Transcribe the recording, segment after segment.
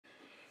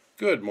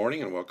Good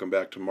morning and welcome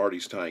back to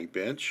Marty's Tying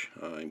Bench.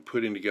 I'm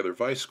putting together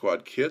Vice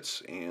Squad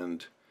kits,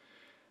 and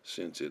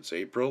since it's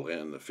April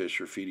and the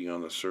fish are feeding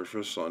on the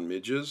surface on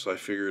midges, I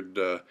figured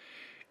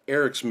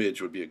Eric's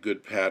midge would be a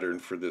good pattern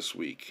for this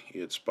week.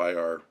 It's by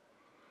our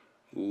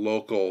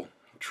local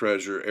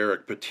treasure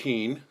Eric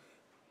Pettine,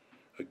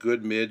 a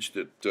good midge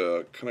that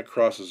kind of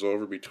crosses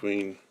over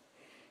between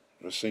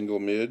a single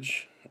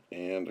midge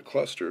and a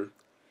cluster,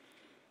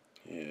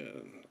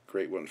 and a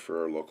great one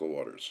for our local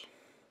waters.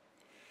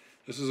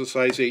 This is a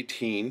size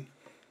 18,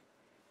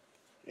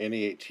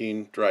 any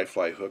 18 dry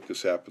fly hook.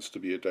 This happens to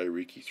be a Dai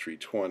Riki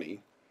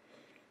 320.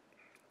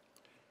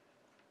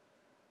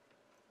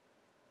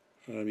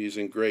 I'm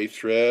using gray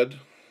thread.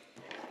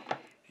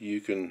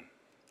 You can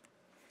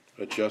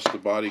adjust the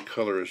body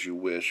color as you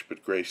wish,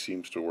 but gray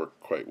seems to work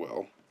quite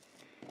well.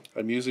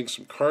 I'm using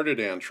some carded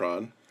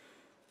Antron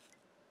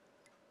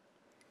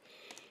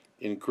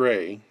in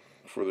gray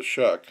for the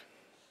shuck,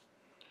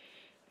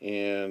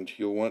 and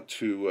you'll want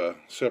to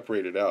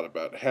separate it out.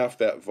 About half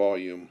that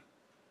volume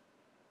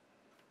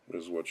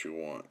is what you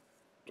want.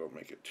 Don't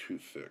make it too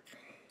thick.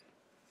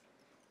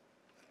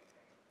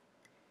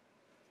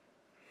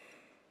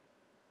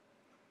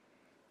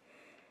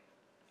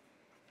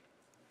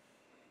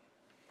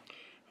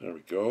 There we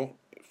go.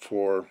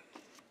 For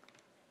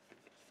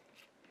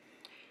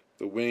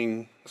the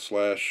wing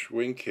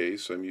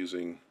case, I'm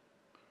using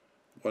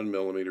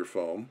 1mm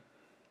foam.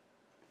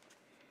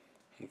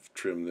 I've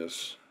trimmed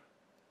this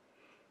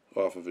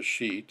off of a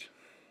sheet.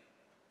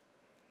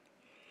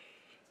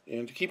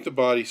 And to keep the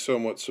body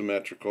somewhat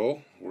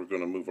symmetrical, we're going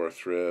to move our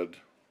thread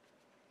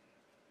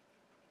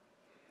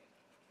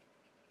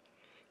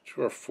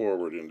to our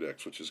forward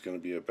index, which is going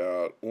to be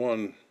about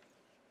one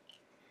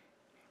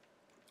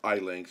eye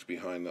length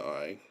behind the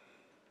eye.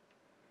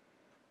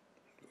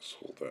 Just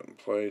hold that in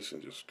place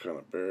and just kind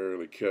of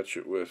barely catch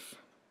it with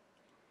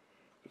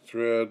the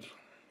thread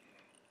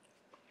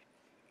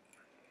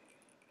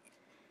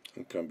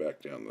and come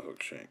back down the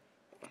hook shank.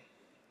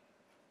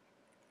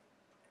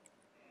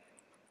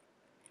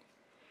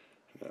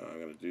 Now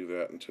I'm going to do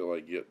that until I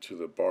get to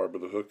the barb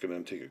of the hook and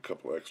then take a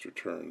couple extra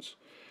turns.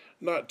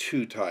 Not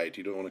too tight,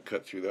 you don't want to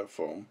cut through that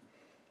foam.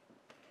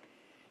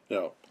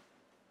 Now,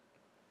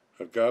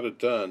 I've got a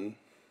done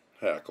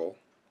hackle,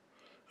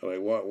 and I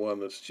want one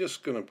that's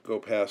just going to go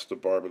past the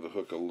barb of the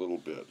hook a little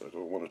bit. I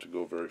don't want it to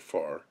go very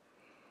far.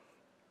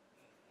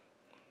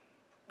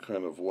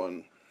 Kind of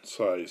one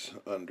size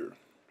under.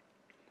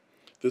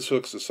 This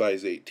hook's a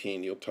size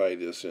 18. You'll tie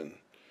this in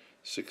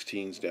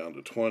 16s down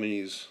to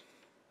 20s.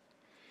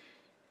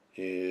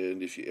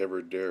 And if you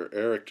ever dare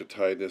Eric to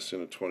tie this in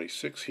a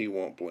 26, he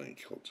won't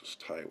blink. He'll just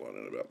tie one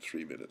in about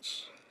 3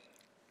 minutes.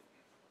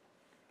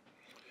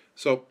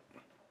 So,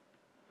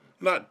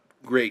 not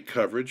great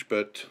coverage,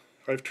 but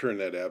I've turned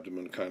that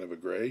abdomen kind of a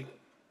gray.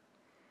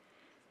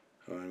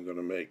 I'm going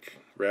to make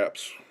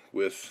wraps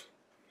with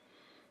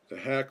the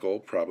hackle,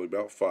 probably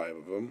about 5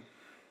 of them.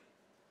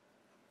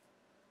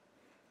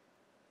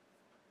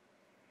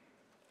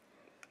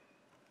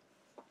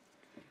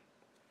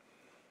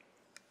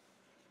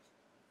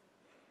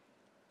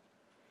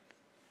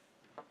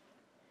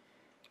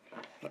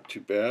 Not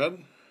too bad.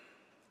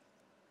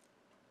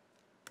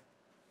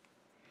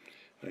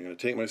 I'm going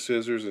to take my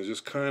scissors and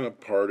just kind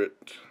of part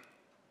it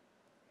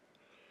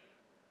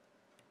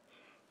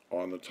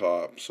on the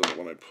top so that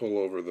when I pull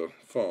over the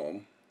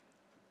foam,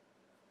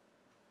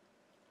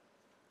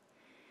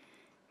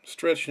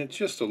 stretching it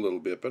just a little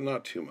bit, but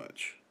not too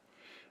much.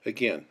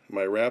 Again,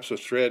 my wraps of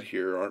thread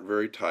here aren't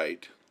very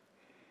tight.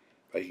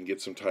 I can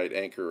get some tight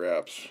anchor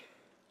wraps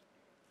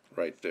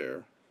right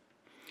there.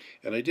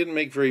 And I didn't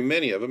make very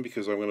many of them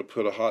because I'm going to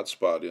put a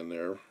hotspot in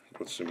there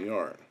with some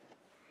yarn.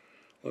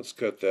 Let's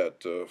cut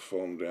that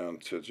foam down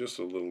to just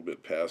a little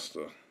bit past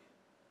the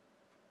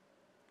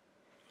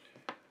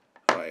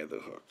eye of the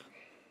hook.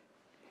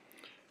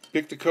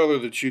 Pick the color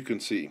that you can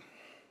see.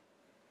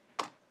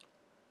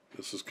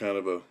 This is kind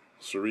of a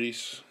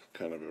cerise,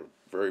 kind of a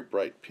very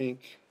bright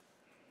pink.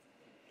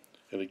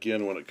 And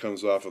again, when it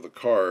comes off of the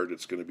card,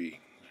 it's going to be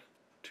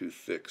too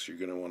thick, so you're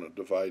going to want to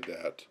divide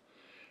that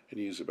and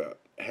use about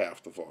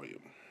half the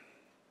volume.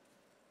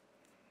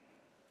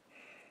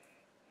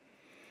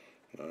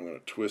 Now I'm going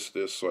to twist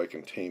this so I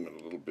can tame it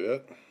a little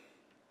bit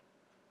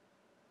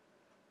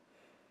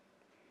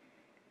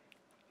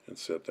and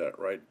set that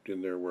right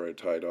in there where I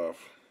tied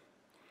off.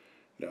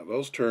 Now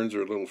those turns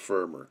are a little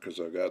firmer because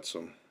I've got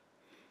some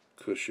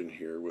cushion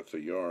here with the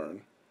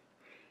yarn.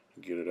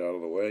 Get it out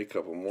of the way, a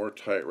couple more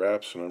tight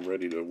wraps, and I'm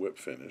ready to whip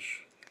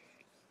finish.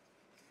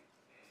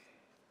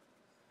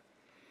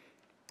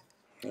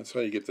 That's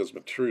how you get those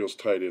materials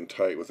tied in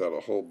tight without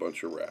a whole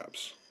bunch of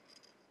wraps.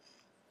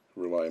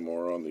 Rely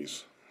more on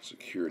these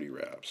security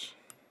wraps.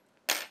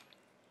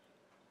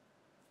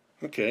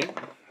 Okay,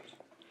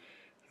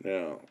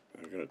 now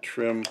we're going to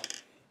trim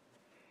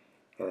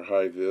our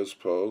high vis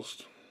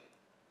post.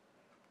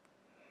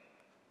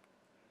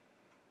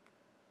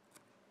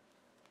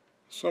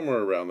 Somewhere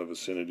around the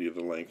vicinity of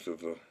the length of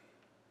the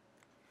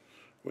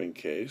wing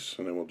case,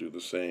 and then we'll do the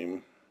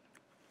same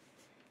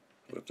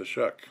with the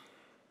shuck.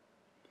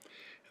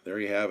 There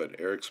you have it,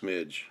 Eric's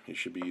Midge. You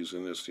should be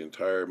using this the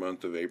entire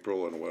month of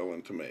April and well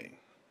into May.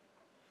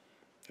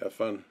 Have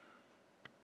fun.